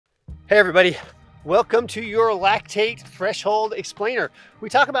Hey everybody, welcome to your lactate threshold explainer. We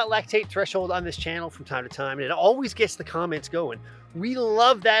talk about lactate threshold on this channel from time to time, and it always gets the comments going. We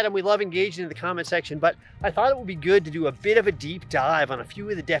love that, and we love engaging in the comment section, but I thought it would be good to do a bit of a deep dive on a few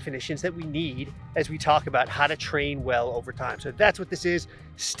of the definitions that we need as we talk about how to train well over time. So if that's what this is,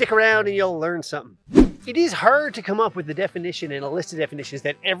 stick around and you'll learn something. It is hard to come up with the definition and a list of definitions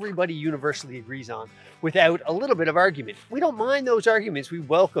that everybody universally agrees on without a little bit of argument. We don't mind those arguments, we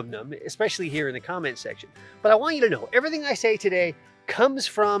welcome them, especially here in the comment section. But I want you to know, everything I say today comes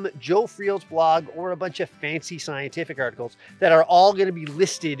from Joe Friel's blog or a bunch of fancy scientific articles that are all going to be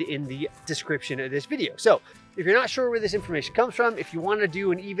listed in the description of this video. So if you're not sure where this information comes from, if you want to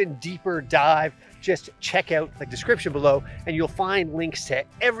do an even deeper dive, just check out the description below and you'll find links to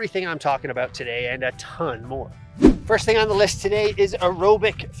everything I'm talking about today and a ton more. First thing on the list today is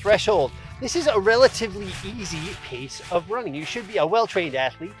aerobic threshold. This is a relatively easy pace of running. You should be a well-trained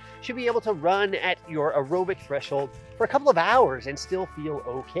athlete, should be able to run at your aerobic threshold for a couple of hours and still feel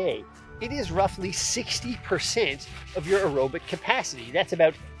okay. It is roughly 60% of your aerobic capacity. That's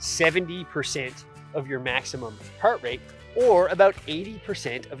about 70% of your maximum heart rate, or about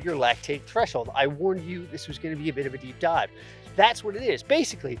 80% of your lactate threshold. I warned you this was going to be a bit of a deep dive. That's what it is.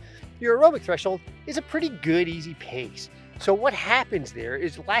 Basically, your aerobic threshold is a pretty good, easy pace. So what happens there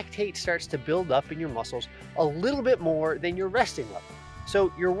is lactate starts to build up in your muscles a little bit more than your resting level.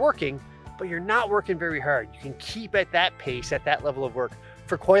 So you're working, but you're not working very hard. You can keep at that pace, at that level of work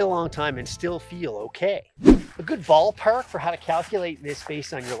for quite a long time and still feel okay. A good ballpark for how to calculate this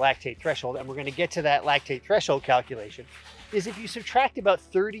based on your lactate threshold, and we're going to get to that lactate threshold calculation, is if you subtract about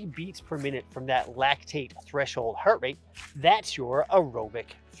 30 beats per minute from that lactate threshold heart rate, that's your aerobic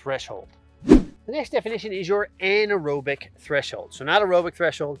threshold. The next definition is your anaerobic threshold. So not aerobic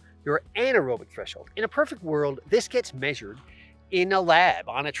threshold, your anaerobic threshold. In a perfect world, this gets measured in a lab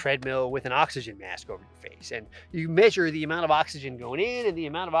on a treadmill with an oxygen mask over your face. And you measure the amount of oxygen going in and the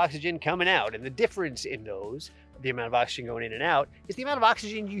amount of oxygen coming out. And the difference in those, the amount of oxygen going in and out, is the amount of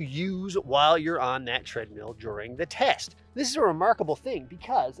oxygen you use while you're on that treadmill during the test. This is a remarkable thing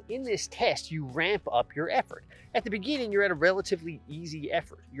because in this test, you ramp up your effort. At the beginning, you're at a relatively easy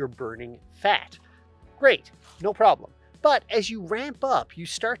effort. You're burning fat. Great, no problem. But as you ramp up, you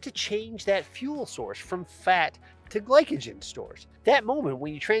start to change that fuel source from fat to glycogen stores. That moment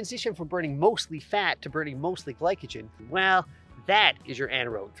when you transition from burning mostly fat to burning mostly glycogen, well, that is your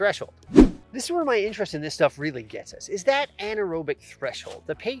anaerobic threshold. This is where my interest in this stuff really gets us, is that anaerobic threshold,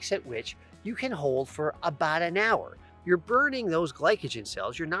 the pace at which you can hold for about an hour. You're burning those glycogen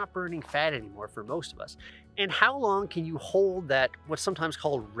cells, you're not burning fat anymore for most of us. And how long can you hold that, what's sometimes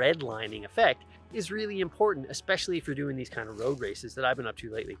called redlining effect, is really important, especially if you're doing these kind of road races that I've been up to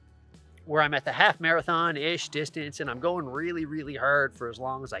lately, where I'm at the half marathon-ish distance and I'm going really, really hard for as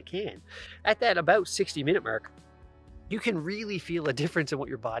long as I can. At that about 60-minute mark, you can really feel a difference in what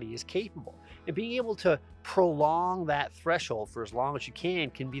your body is capable. And being able to prolong that threshold for as long as you can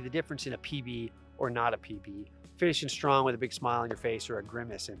be the difference in a PB or not a PB. Finishing strong with a big smile on your face or a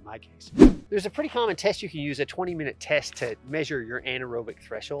grimace in my case. There's a pretty common test you can use, a 20-minute test to measure your anaerobic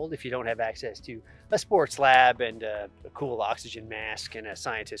threshold if you don't have access to a sports lab and a cool oxygen mask and a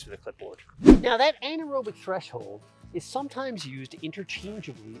scientist with a clipboard. Now that anaerobic threshold is sometimes used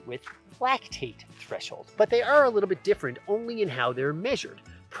interchangeably with lactate threshold, but they are a little bit different only in how they're measured.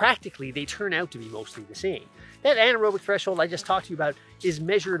 Practically, they turn out to be mostly the same. That anaerobic threshold I just talked to you about is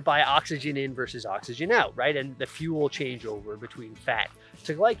measured by oxygen in versus oxygen out, right? And the fuel changeover between fat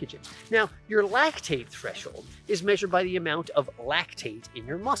to glycogen. Now, your lactate threshold is measured by the amount of lactate in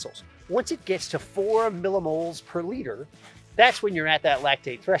your muscles. Once it gets to 4 millimoles per liter, that's when you're at that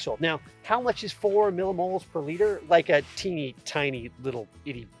lactate threshold. Now, how much is 4 millimoles per liter? Like a teeny tiny little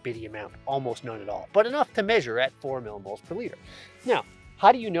itty bitty amount, almost none at all, but enough to measure at 4 millimoles per liter. Now,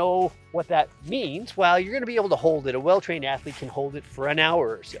 how do you know what that means? Well, you're going to be able to hold it. A well-trained athlete can hold it for an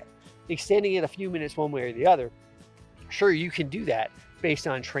hour or so. Extending it a few minutes one way or the other, sure, you can do that based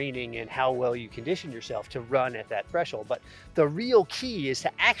on training and how well you condition yourself to run at that threshold. But the real key is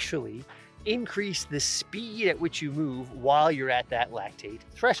to actually increase the speed at which you move while you're at that lactate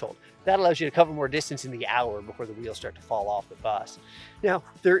threshold. That allows you to cover more distance in the hour before the wheels start to fall off the bus. Now,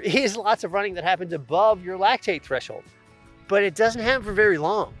 there is lots of running that happens above your lactate threshold, but it doesn't happen for very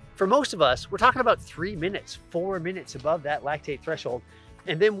long. For most of us, we're talking about 3 minutes, 4 minutes above that lactate threshold,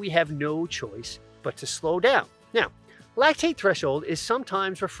 and then we have no choice but to slow down. Now, lactate threshold is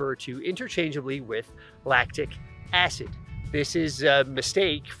sometimes referred to interchangeably with lactic acid. This is a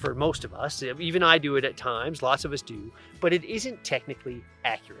mistake for most of us. Even I do it at times, lots of us do, but it isn't technically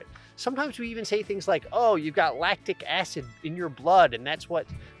accurate. Sometimes we even say things like, oh, you've got lactic acid in your blood and that's what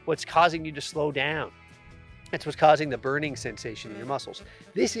what's causing you to slow down. That's what's causing the burning sensation in your muscles.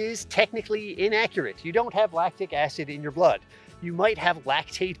 This is technically inaccurate. You don't have lactic acid in your blood. You might have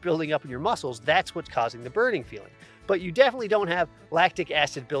lactate building up in your muscles. That's what's causing the burning feeling. But you definitely don't have lactic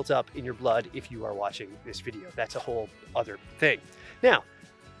acid built up in your blood if you are watching this video. That's a whole other thing. Now,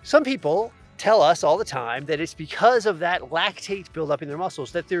 some people tell us all the time that it's because of that lactate buildup in their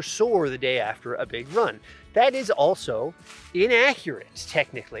muscles that they're sore the day after a big run. That is also inaccurate,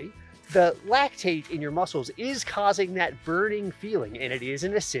 technically. The lactate in your muscles is causing that burning feeling, and it is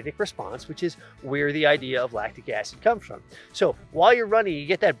an acidic response, which is where the idea of lactic acid comes from. So while you're running, you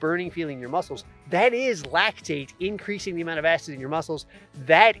get that burning feeling in your muscles. That is lactate increasing the amount of acid in your muscles.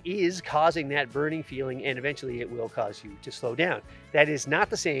 That is causing that burning feeling, and eventually it will cause you to slow down. That is not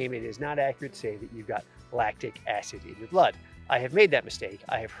the same. It is not accurate to say that you've got lactic acid in your blood. I have made that mistake.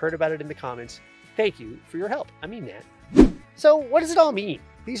 I have heard about it in the comments. Thank you for your help. I mean that. So what does it all mean?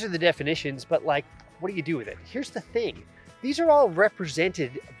 These are the definitions, but like, what do you do with it? Here's the thing. These are all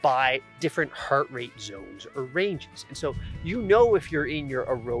represented by different heart rate zones or ranges. And so you know if you're in your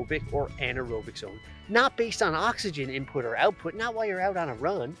aerobic or anaerobic zone, not based on oxygen input or output, not while you're out on a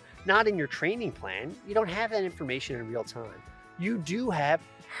run, not in your training plan. You don't have that information in real time. You do have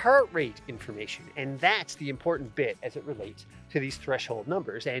heart rate information, and that's the important bit as it relates to these threshold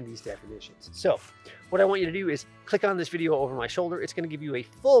numbers and these definitions. So what I want you to do is click on this video over my shoulder. It's going to give you a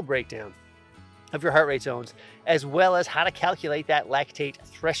full breakdown of your heart rate zones, as well as how to calculate that lactate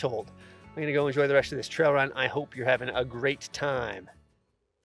threshold. I'm going to go enjoy the rest of this trail run. I hope you're having a great time.